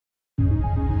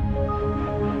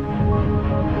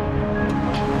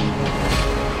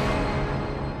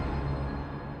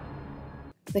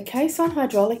The Kason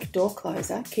hydraulic door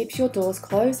closer keeps your doors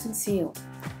closed and sealed.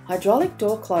 Hydraulic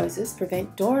door closers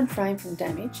prevent door and frame from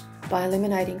damage by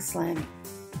eliminating slamming.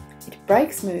 It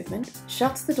breaks movement,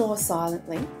 shuts the door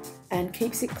silently, and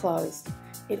keeps it closed.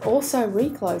 It also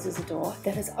recloses a door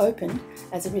that has opened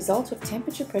as a result of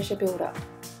temperature pressure buildup.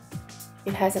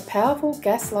 It has a powerful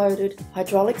gas-loaded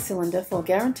hydraulic cylinder for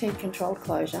guaranteed controlled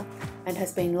closure and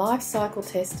has been life cycle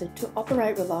tested to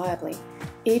operate reliably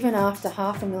even after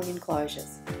 500,000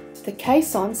 closures. The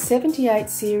Kason 78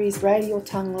 series radial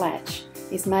tongue latch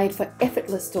is made for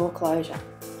effortless door closure.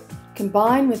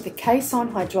 Combine with the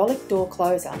Kason hydraulic door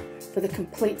closer for the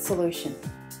complete solution.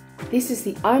 This is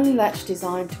the only latch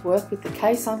designed to work with the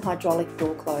Kason hydraulic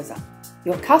door closer.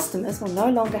 Your customers will no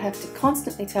longer have to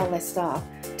constantly tell their staff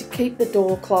to keep the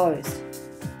door closed.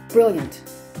 Brilliant!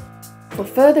 For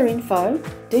further info,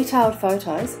 detailed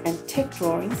photos and tech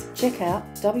drawings, check out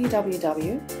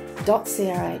www.crh.com.au.